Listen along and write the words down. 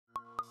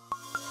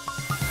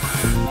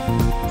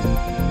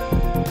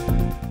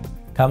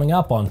Coming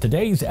up on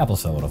today's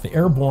episode of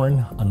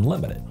Airborne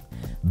Unlimited,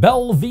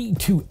 Bell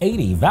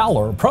V-280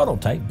 Valor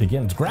prototype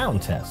begins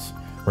ground tests.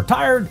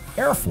 Retired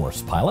Air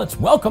Force pilots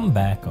welcome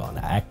back on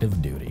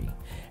active duty.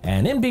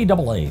 And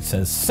NBAA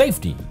says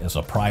safety is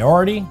a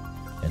priority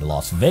in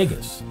Las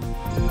Vegas.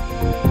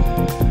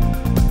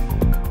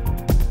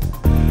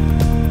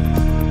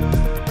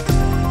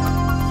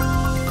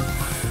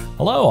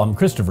 Hello, I'm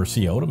Christopher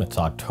C. Odom. It's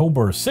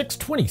October 6,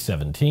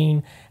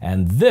 2017,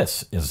 and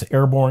this is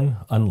Airborne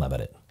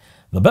Unlimited.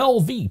 The Bell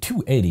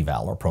V-280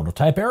 Valor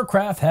prototype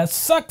aircraft has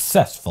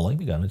successfully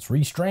begun its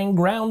restrained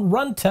ground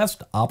run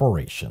test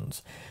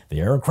operations. The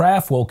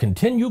aircraft will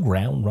continue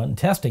ground run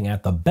testing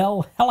at the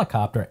Bell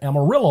Helicopter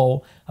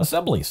Amarillo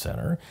Assembly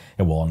Center.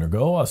 It will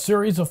undergo a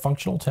series of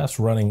functional tests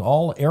running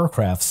all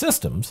aircraft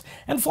systems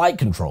and flight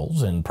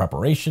controls in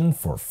preparation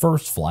for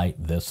first flight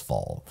this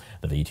fall.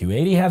 The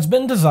V-280 has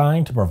been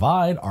designed to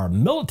provide our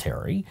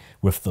military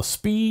with the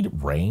speed,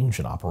 range,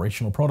 and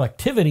operational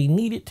productivity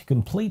needed to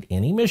complete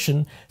any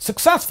mission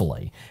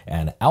successfully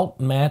and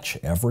outmatch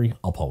every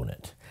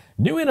opponent.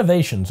 New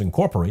innovations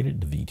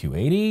incorporated to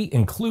V-280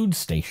 include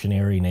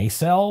stationary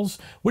nacelles,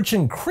 which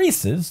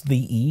increases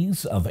the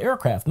ease of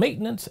aircraft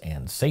maintenance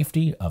and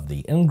safety of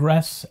the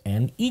ingress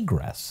and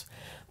egress.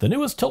 The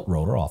newest tilt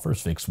rotor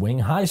offers fixed-wing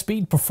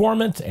high-speed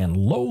performance and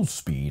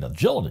low-speed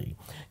agility,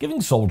 giving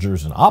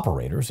soldiers and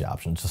operators the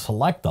option to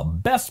select the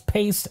best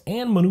pace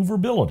and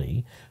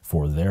maneuverability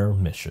for their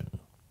mission.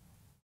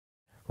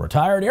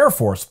 Retired Air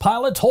Force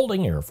pilots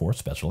holding Air Force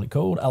Specialty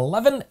Code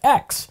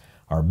 11X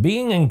are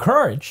being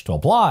encouraged to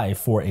apply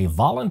for a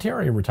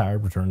Voluntary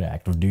Retired Return to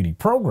Active Duty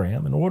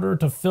program in order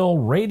to fill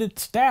rated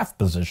staff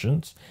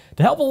positions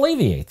to help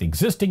alleviate the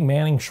existing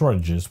manning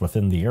shortages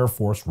within the Air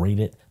Force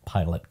rated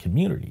pilot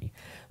community.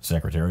 The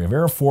Secretary of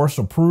Air Force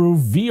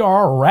approved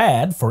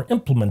VRRAD for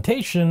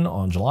implementation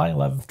on July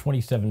 11,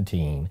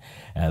 2017,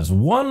 as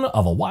one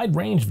of a wide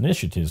range of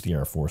initiatives the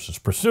Air Force is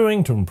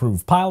pursuing to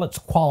improve pilots'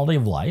 quality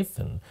of life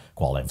and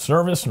quality of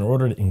service in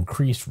order to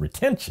increase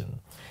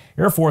retention.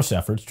 Air Force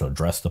efforts to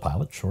address the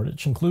pilot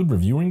shortage include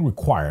reviewing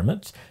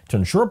requirements to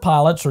ensure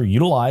pilots are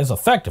utilized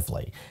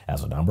effectively,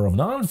 as a number of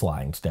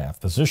non-flying staff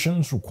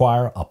positions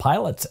require a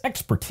pilot's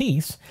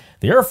expertise.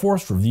 The Air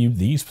Force reviewed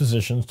these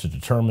positions to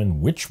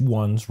determine which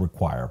ones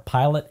require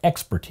pilot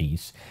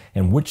expertise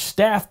and which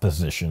staff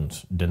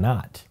positions do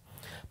not.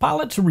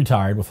 Pilots who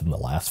retired within the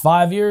last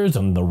 5 years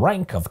in the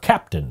rank of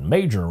captain,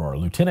 major, or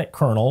lieutenant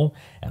colonel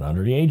and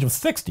under the age of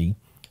 60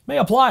 may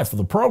apply for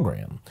the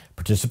program.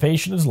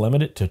 Participation is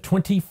limited to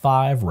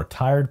 25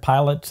 retired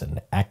pilots,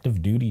 and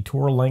active duty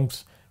tour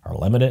lengths are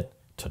limited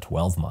to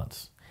 12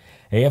 months.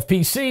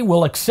 AFPC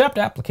will accept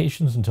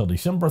applications until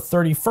December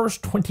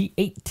 31st,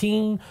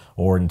 2018,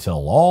 or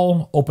until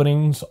all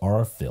openings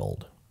are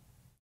filled.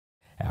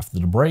 After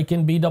the break,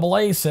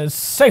 NBAA says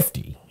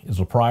safety is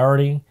a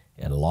priority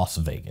in Las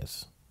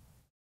Vegas.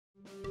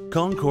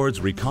 Concorde's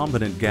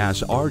recombinant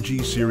gas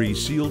RG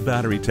series sealed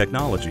battery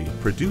technology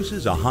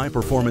produces a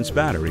high-performance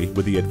battery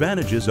with the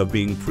advantages of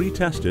being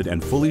pre-tested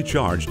and fully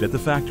charged at the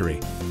factory.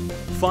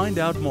 Find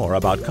out more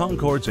about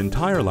Concorde's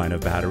entire line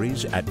of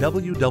batteries at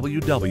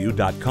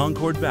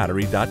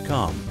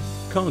www.concordebattery.com.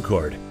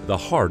 Concorde, the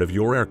heart of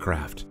your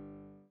aircraft.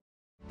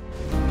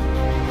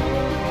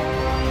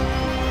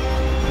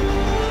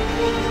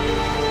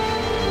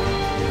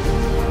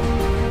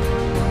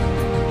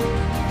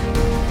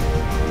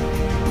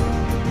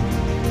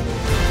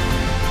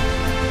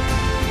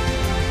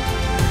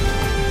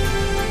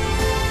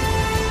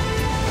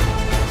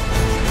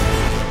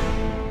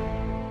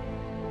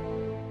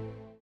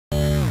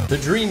 The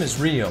dream is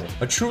real,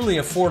 a truly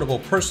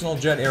affordable personal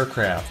jet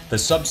aircraft. The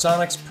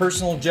Subsonics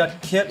Personal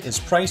Jet Kit is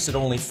priced at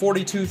only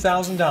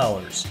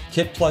 $42,000.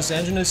 Kit plus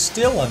engine is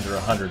still under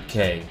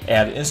 $100K.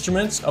 Add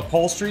instruments,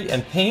 upholstery,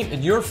 and paint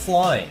and you're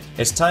flying.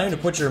 It's time to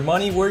put your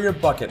money where your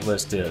bucket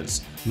list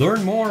is.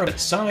 Learn more at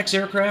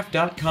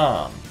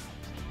sonicsaircraft.com.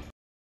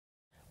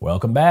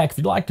 Welcome back. If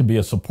you'd like to be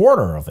a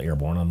supporter of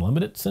Airborne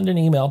Unlimited, send an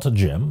email to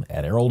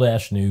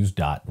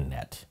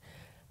jim@aero-news.net.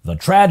 The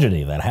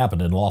tragedy that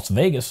happened in Las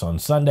Vegas on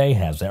Sunday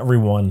has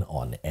everyone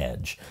on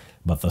edge.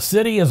 But the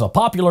city is a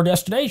popular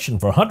destination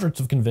for hundreds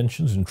of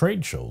conventions and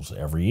trade shows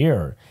every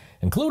year,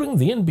 including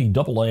the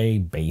NBAA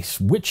base,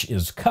 which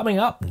is coming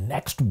up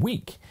next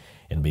week.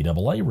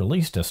 NBAA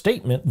released a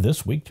statement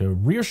this week to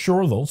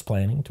reassure those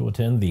planning to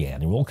attend the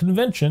annual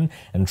convention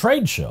and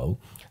trade show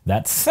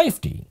that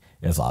safety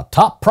is a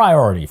top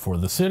priority for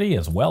the city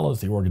as well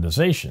as the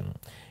organization.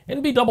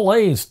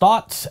 NBAA's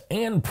thoughts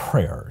and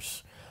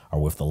prayers are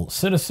with the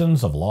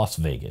citizens of Las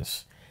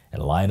Vegas. In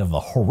light of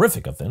the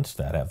horrific events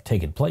that have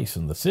taken place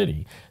in the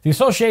city, the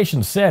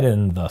association said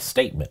in the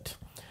statement,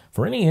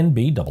 "For any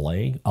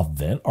NBAA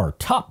event, our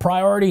top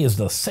priority is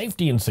the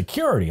safety and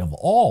security of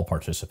all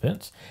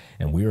participants,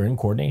 and we are in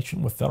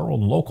coordination with federal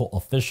and local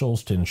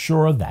officials to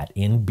ensure that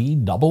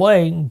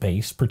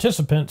NBAA-based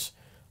participants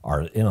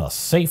are in a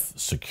safe,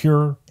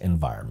 secure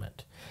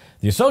environment."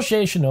 The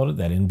association noted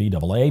that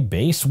NBAA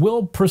base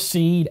will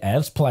proceed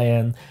as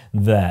planned,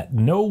 that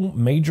no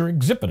major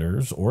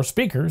exhibitors or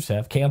speakers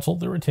have canceled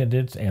their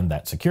attendance, and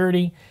that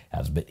security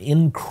has been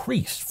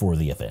increased for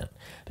the event.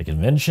 The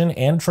convention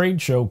and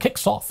trade show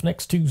kicks off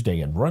next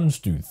Tuesday and runs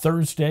through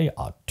Thursday,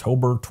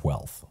 October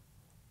 12th.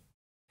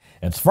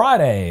 It's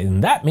Friday,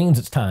 and that means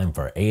it's time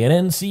for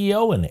A&N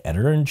CEO and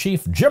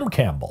Editor-in-Chief Jim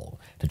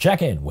Campbell to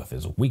check in with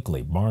his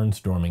weekly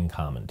barnstorming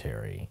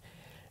commentary.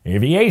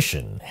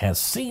 Aviation has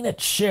seen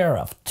its share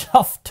of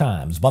tough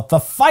times, but the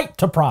fight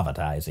to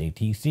privatize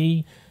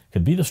ATC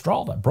could be the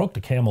straw that broke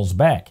the camel's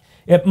back.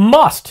 It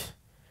must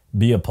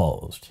be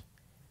opposed.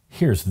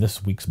 Here's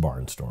this week's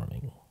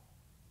barnstorming.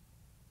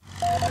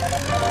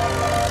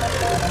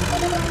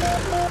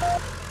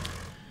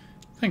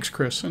 Thanks,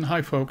 Chris, and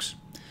hi, folks.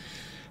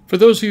 For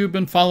those of you who've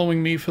been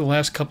following me for the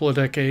last couple of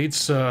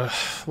decades,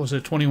 was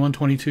it 21,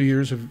 22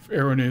 years of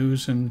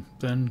Aero-News, and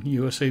then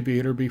US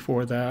Aviator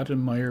before that,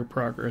 and my Air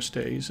Progress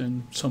days,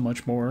 and so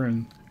much more,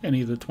 and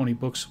any of the 20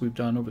 books we've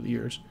done over the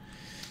years.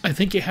 I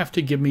think you have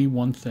to give me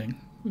one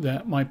thing,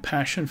 that my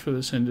passion for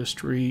this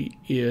industry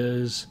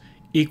is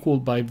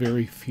equaled by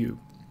very few.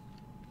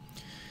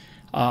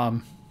 I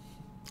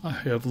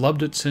have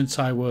loved it since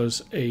I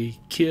was a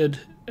kid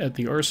at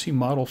the RC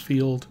model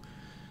field.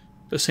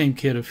 The same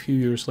kid a few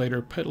years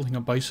later pedaling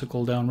a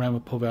bicycle down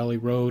Ramapo Valley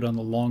Road on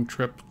the long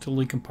trip to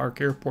Lincoln Park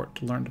Airport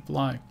to learn to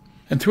fly.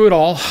 And through it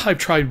all, I've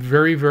tried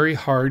very, very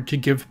hard to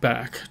give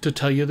back, to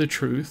tell you the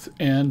truth,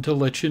 and to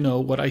let you know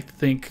what I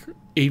think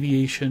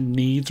aviation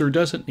needs or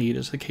doesn't need,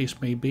 as the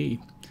case may be.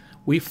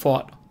 We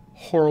fought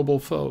horrible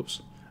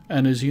foes,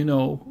 and as you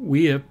know,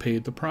 we have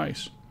paid the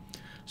price.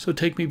 So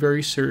take me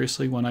very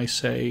seriously when I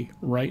say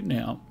right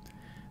now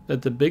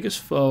that the biggest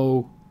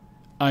foe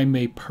I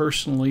may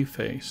personally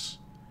face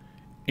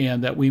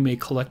and that we may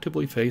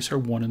collectively face are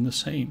one and the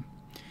same.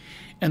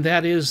 And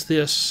that is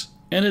this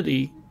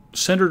entity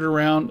centered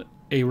around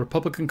a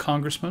Republican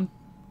congressman,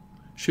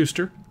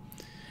 Schuster,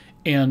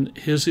 and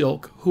his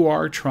ilk, who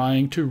are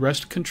trying to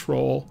wrest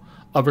control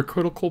of a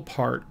critical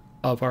part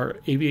of our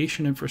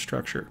aviation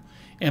infrastructure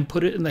and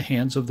put it in the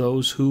hands of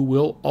those who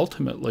will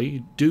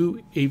ultimately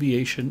do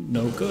aviation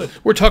no good.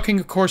 We're talking,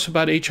 of course,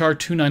 about H.R.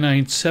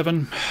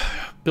 2997.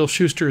 Bill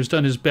Schuster has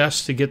done his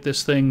best to get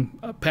this thing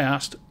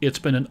passed. It's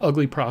been an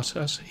ugly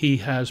process. He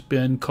has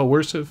been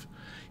coercive.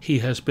 He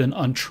has been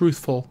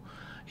untruthful.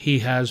 He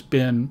has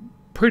been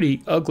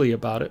pretty ugly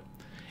about it.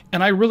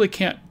 And I really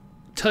can't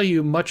tell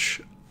you much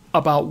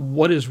about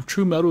what his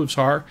true motives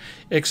are,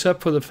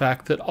 except for the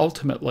fact that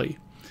ultimately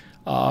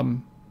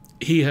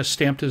he has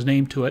stamped his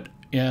name to it,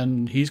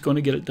 and he's going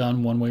to get it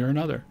done one way or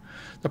another.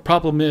 The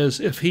problem is,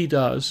 if he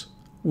does,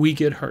 we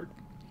get hurt.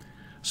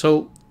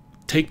 So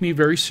take me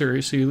very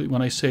seriously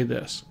when I say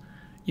this.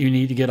 You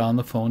need to get on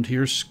the phone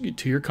to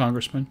your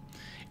congressman.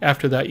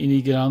 After that, you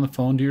need to get on the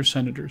phone to your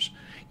senators.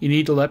 You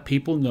need to let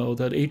people know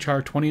that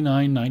H.R.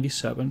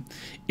 2997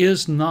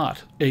 is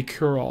not a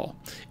cure-all.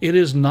 It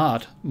is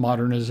not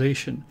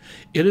modernization.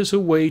 It is a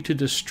way to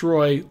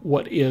destroy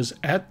what is,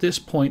 at this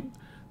point,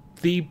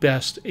 the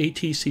best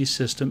ATC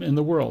system in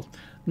the world.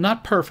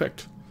 Not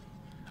perfect,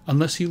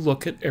 unless you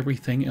look at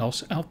everything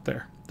else out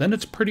there. Then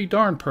it's pretty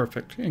darn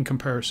perfect in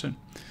comparison.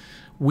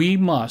 We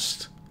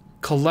must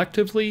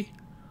collectively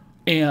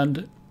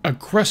and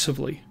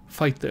aggressively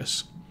fight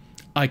this.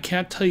 I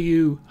can't tell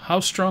you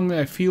how strongly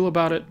I feel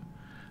about it,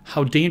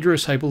 how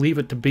dangerous I believe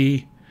it to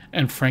be,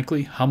 and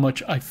frankly, how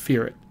much I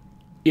fear it.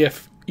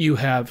 If you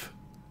have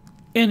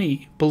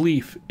any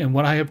belief in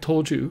what I have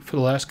told you for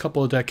the last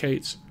couple of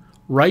decades,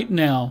 right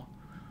now,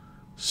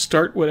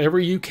 start whatever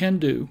you can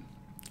do,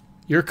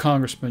 your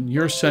congressman,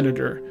 your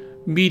senator,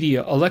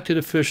 media, elected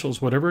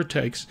officials, whatever it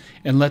takes,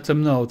 and let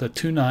them know that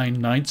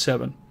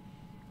 2997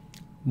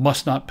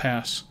 must not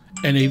pass,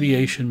 and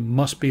aviation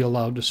must be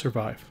allowed to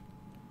survive.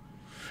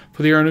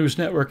 For the Aero-News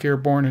Network,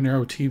 Airborne, and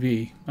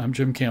Aero-TV, I'm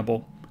Jim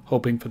Campbell,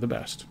 hoping for the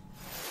best.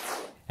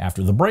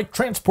 After the break,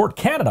 Transport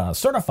Canada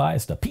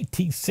certifies the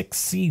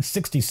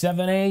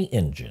PT6C67A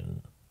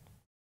engine.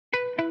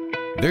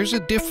 There's a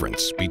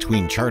difference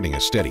between charting a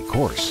steady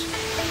course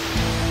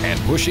and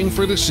pushing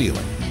for the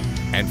ceiling.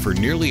 And for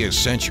nearly a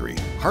century,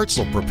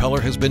 Hartzell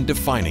Propeller has been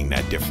defining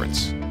that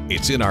difference.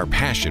 It's in our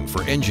passion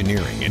for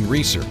engineering and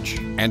research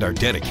and our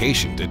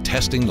dedication to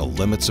testing the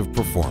limits of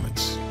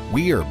performance.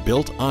 We are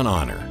built on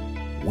honor.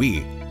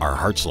 We are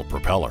Hartzell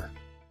Propeller.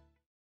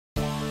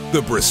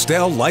 The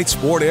Bristol Light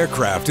Sport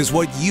aircraft is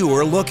what you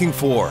are looking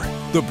for.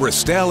 The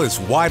Bristol is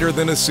wider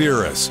than a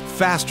Cirrus,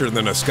 faster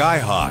than a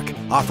Skyhawk,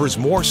 offers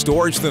more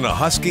storage than a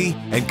Husky,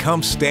 and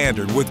comes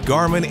standard with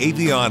Garmin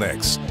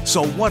avionics.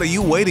 So what are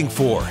you waiting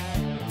for?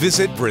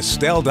 Visit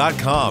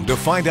Bristol.com to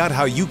find out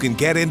how you can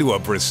get into a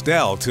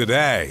Bristol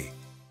today.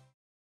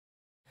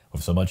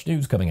 With so much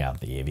news coming out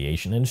of the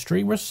aviation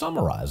industry, we're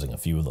summarizing a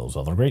few of those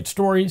other great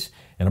stories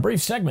in a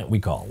brief segment we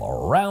call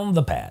Around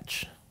the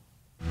Patch.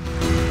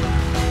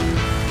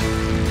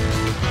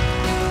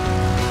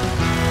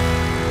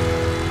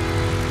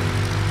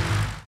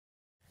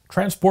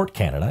 Transport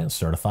Canada has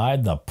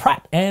certified the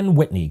Pratt &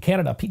 Whitney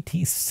Canada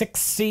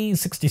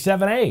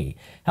PT6C-67A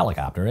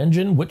helicopter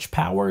engine, which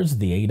powers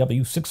the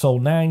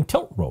AW609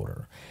 tilt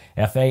rotor.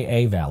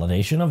 FAA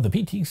validation of the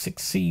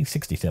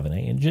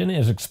PT6C-67A engine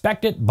is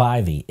expected by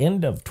the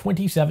end of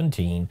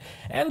 2017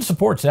 and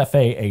supports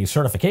FAA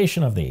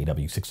certification of the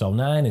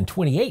AW609 in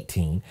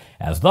 2018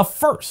 as the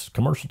first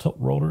commercial tilt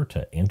rotor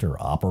to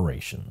enter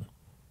operation.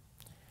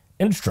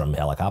 Enstrom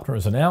Helicopter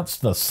has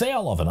announced the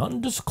sale of an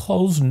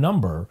undisclosed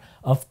number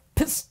of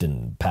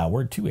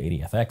piston-powered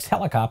 280FX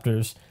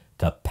helicopters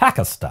to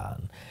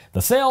Pakistan.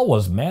 The sale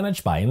was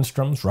managed by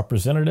Enstrom's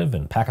representative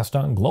in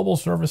Pakistan, Global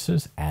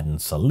Services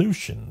and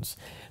Solutions.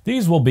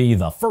 These will be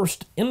the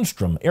first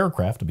Enstrom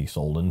aircraft to be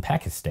sold in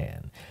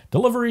Pakistan.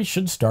 Delivery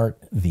should start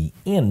the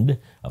end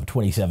of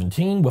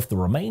 2017, with the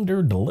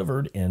remainder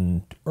delivered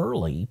in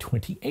early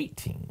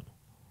 2018.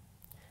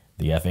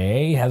 The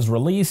FAA has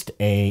released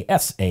a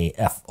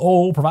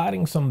SAFO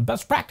providing some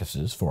best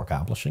practices for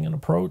accomplishing an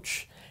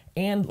approach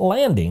and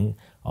landing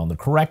on the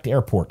correct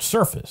airport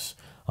surface.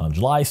 On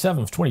July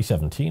 7,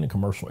 2017, a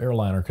commercial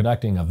airliner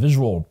conducting a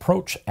visual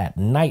approach at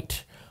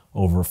night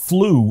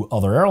overflew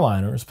other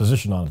airliners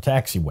positioned on a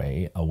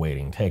taxiway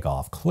awaiting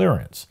takeoff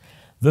clearance.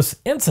 This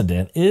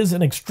incident is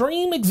an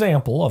extreme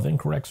example of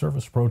incorrect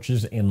surface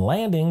approaches and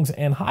landings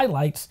and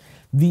highlights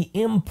the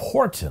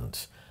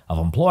importance of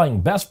employing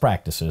best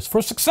practices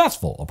for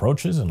successful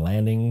approaches and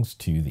landings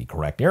to the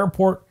correct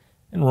airport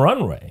and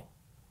runway.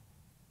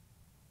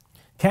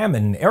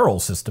 Cammon Aero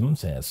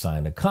Systems has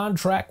signed a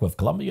contract with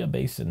Columbia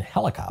Basin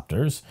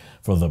Helicopters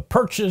for the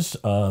purchase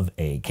of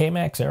a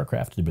KMAX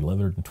aircraft to be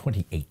delivered in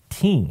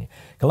 2018.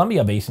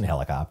 Columbia Basin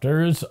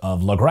Helicopters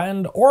of La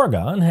Grande,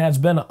 Oregon has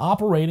been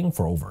operating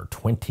for over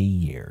 20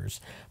 years.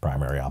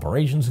 Primary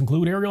operations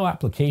include aerial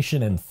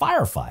application and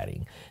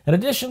firefighting. In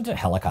addition to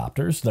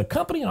helicopters, the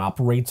company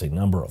operates a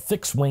number of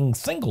fixed-wing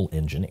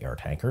single-engine air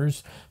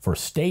tankers for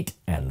state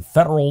and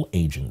federal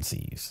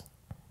agencies.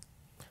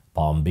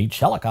 Palm Beach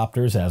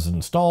Helicopters has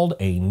installed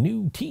a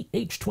new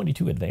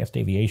TH-22 advanced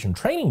aviation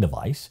training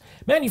device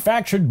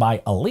manufactured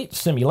by Elite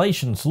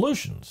Simulation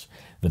Solutions.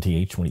 The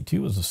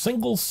TH-22 is a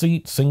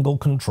single-seat,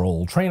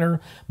 single-control trainer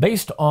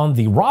based on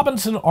the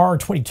Robinson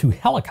R-22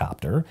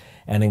 helicopter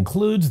and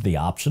includes the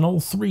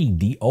optional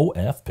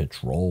 3DOF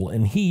pitch, roll,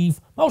 and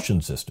heave motion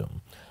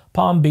system.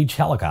 Palm Beach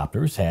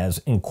Helicopters has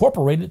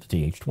incorporated the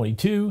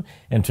TH-22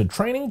 into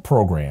training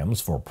programs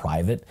for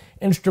private,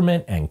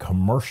 instrument, and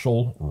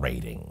commercial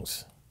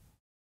ratings.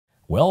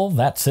 Well,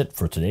 that's it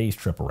for today's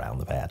trip around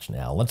the patch.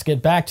 Now, let's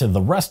get back to the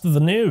rest of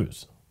the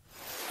news.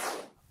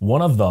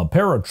 One of the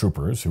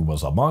paratroopers who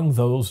was among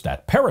those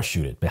that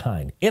parachuted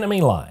behind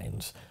enemy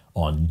lines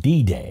on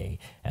D-Day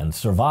and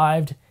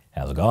survived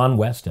has gone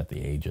west at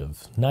the age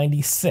of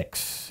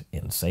 96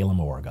 in Salem,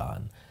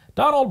 Oregon.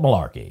 Donald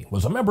Malarkey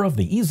was a member of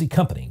the Easy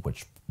Company,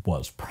 which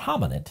was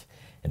prominent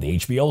in the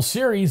HBO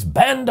series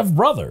Band of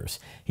Brothers.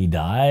 He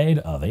died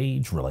of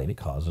age-related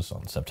causes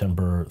on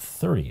September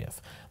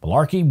 30th.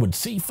 Malarkey would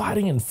see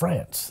fighting in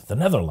France, the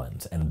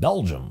Netherlands, and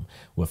Belgium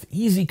with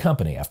Easy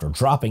Company after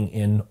dropping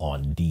in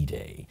on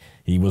D-Day.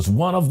 He was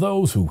one of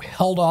those who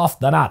held off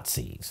the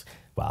Nazis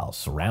while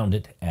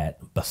surrounded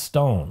at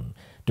Bastogne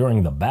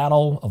during the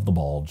Battle of the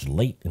Bulge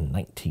late in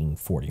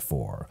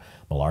 1944.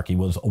 Malarkey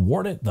was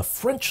awarded the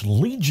French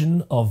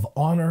Legion of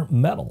Honor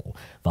Medal,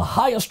 the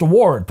highest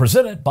award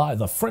presented by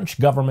the French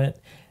government,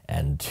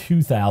 in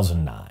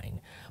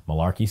 2009.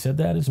 Malarkey said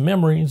that his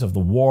memories of the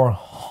war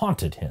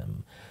haunted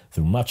him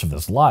through much of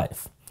his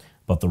life,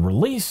 but the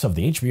release of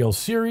the HBO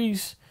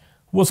series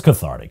was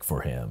cathartic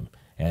for him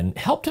and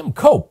helped him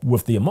cope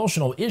with the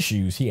emotional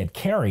issues he had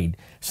carried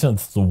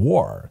since the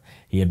war.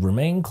 He had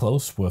remained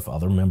close with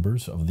other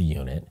members of the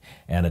unit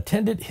and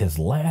attended his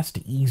last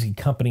Easy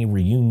Company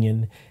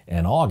reunion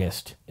in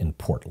August in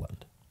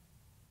Portland.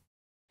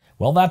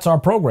 Well, that's our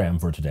program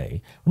for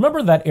today.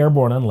 Remember that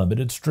Airborne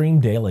Unlimited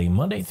stream daily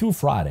Monday through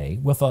Friday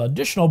with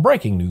additional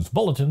breaking news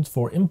bulletins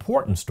for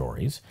important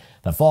stories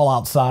that fall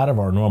outside of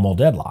our normal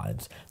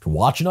deadlines. If you're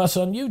watching us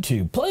on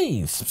YouTube,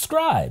 please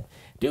subscribe.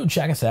 Do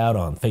check us out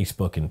on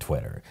Facebook and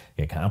Twitter.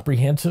 Get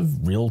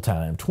comprehensive,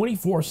 real-time,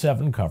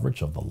 24/7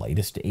 coverage of the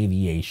latest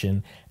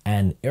aviation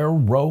and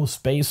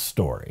aerospace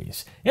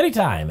stories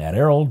anytime at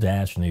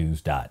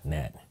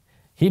aero-news.net.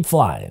 Keep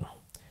flying.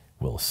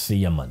 We'll see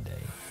you Monday.